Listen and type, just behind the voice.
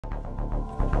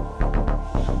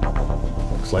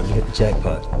Looks like we hit the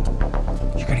jackpot.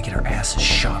 You're gonna get our asses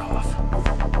shot off.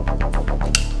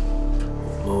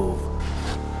 Move.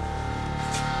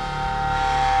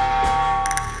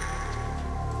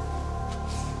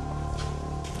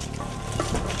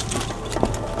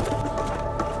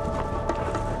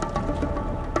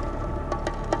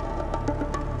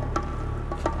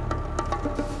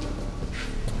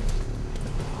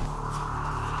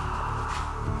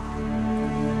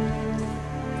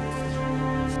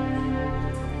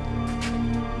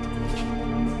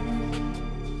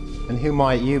 And who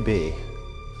might you be?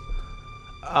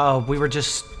 We were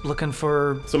just looking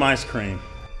for... Some ice cream.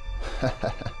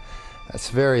 That's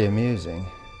very amusing.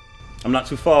 I'm not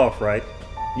too far off, right?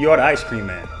 You are the ice cream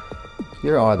man.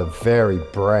 You're either very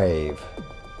brave,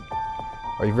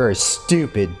 or you're very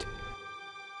stupid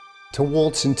to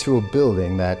waltz into a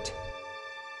building that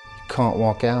you can't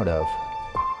walk out of.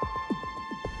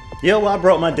 Yeah, well, I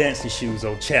brought my dancing shoes,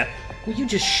 old chap. Will you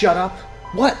just shut up?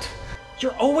 What?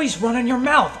 You're always running your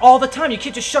mouth all the time. You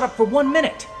can't just shut up for 1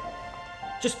 minute.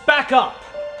 Just back up.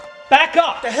 Back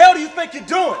up! The hell do you think you're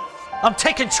doing? I'm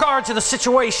taking charge of the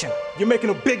situation. You're making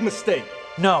a big mistake.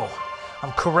 No,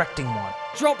 I'm correcting one.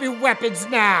 Drop your weapons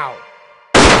now!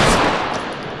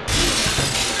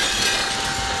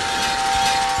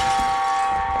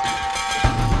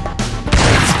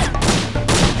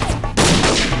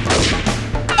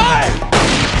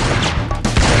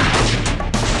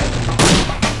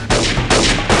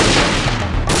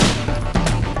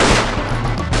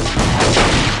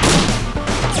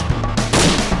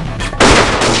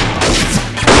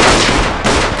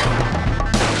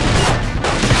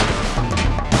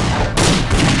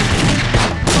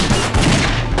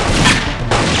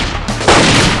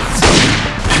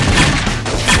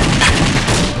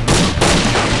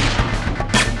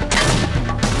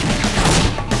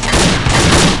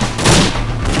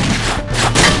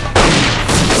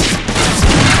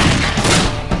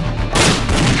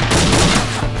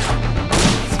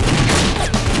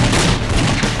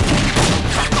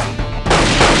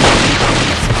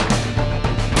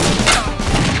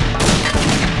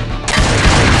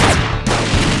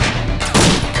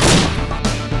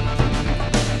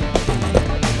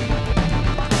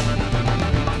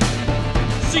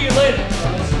 See you later.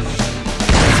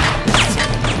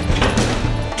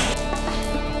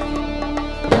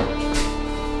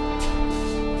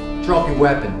 Drop your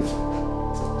weapon.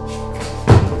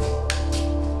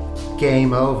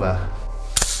 Game over.